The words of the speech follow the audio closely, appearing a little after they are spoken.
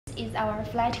Is our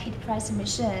flat heat press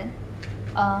machine,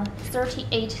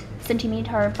 38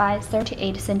 cm by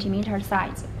 38 cm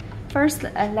size. First,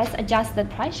 let's adjust the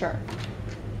pressure.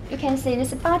 You can see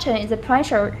this button is a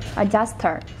pressure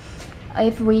adjuster.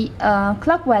 If we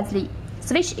clockwise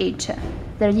switch it,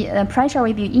 the pressure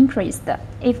will be increased.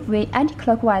 If we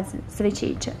anti-clockwise switch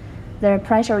it, the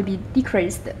pressure will be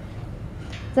decreased.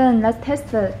 Then let's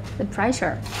test the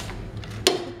pressure.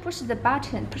 Push the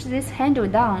button, push this handle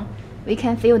down. We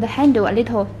can feel the handle a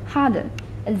little harder,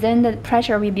 and then the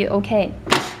pressure will be okay.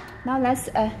 Now let's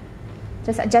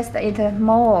just adjust it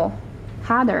more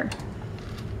harder.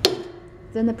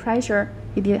 Then the pressure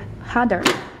will be harder.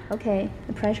 Okay,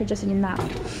 the pressure just enough.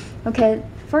 Okay,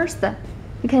 first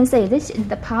you can see this is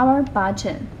the power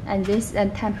button, and this is the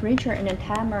temperature and the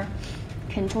timer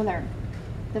controller.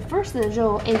 The first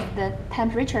row is the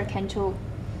temperature control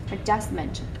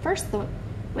adjustment. First,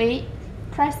 we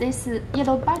press this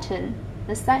yellow button,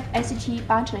 the ST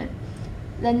button.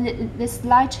 Then this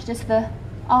light just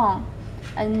on,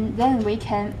 and then we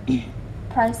can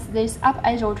press this up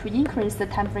arrow to increase the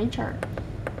temperature,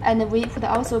 and we could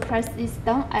also press this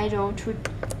down arrow to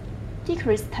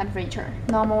decrease temperature.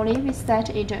 Normally we set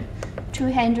it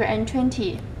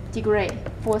 220 degrees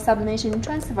for sublimation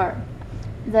transfer.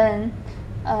 Then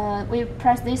we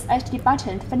press this ST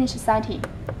button to finish setting.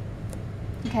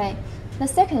 Okay, the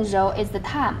second row is the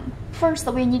time.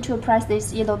 First, we need to press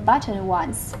this yellow button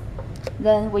once.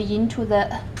 Then we into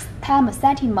the time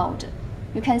setting mode.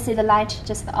 You can see the light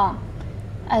just on.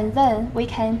 And then we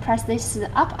can press this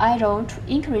up arrow to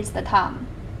increase the time.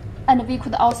 And we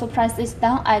could also press this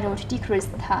down arrow to decrease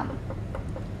the time.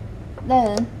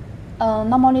 Then,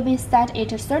 normally we set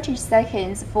it 30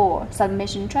 seconds for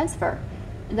sublimation transfer.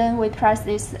 Then we press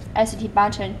this ST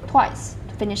button twice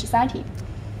to finish setting.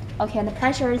 Okay, and the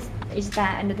pressure is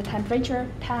done, and the temperature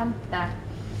time done.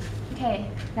 Okay,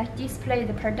 let's display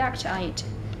the product on it.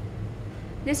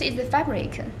 This is the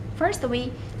fabric. First,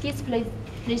 we display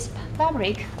this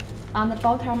fabric on the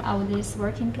bottom of this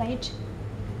working plate,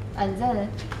 and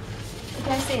then you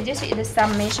can see this is the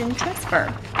sublimation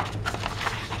transfer.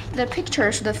 The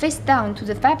picture should face down to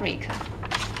the fabric,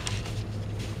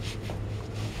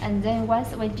 and then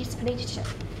once we display it,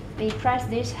 we press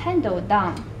this handle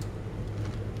down.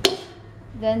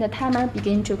 Then the timer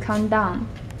begins to count down.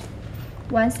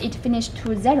 Once it finishes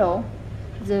to 0,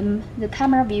 the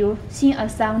timer will sing a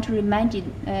sound to remind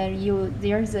you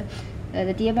there's the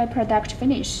DIY product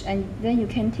finish, and then you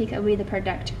can take away the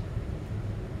product.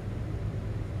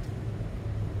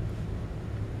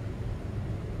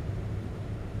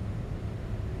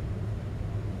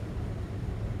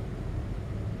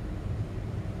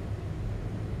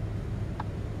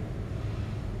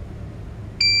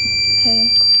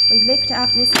 Okay, we lift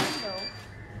up this handle.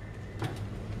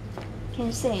 You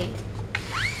can see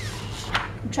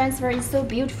the transfer is so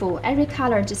beautiful. Every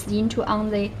color just into on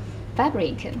the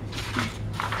fabric.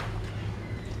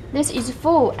 This is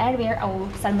full area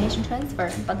of sublimation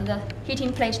transfer, but the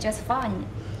heating plate just fine.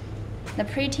 The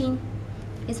printing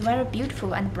is very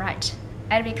beautiful and bright.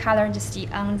 Every color just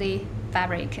on the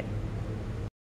fabric.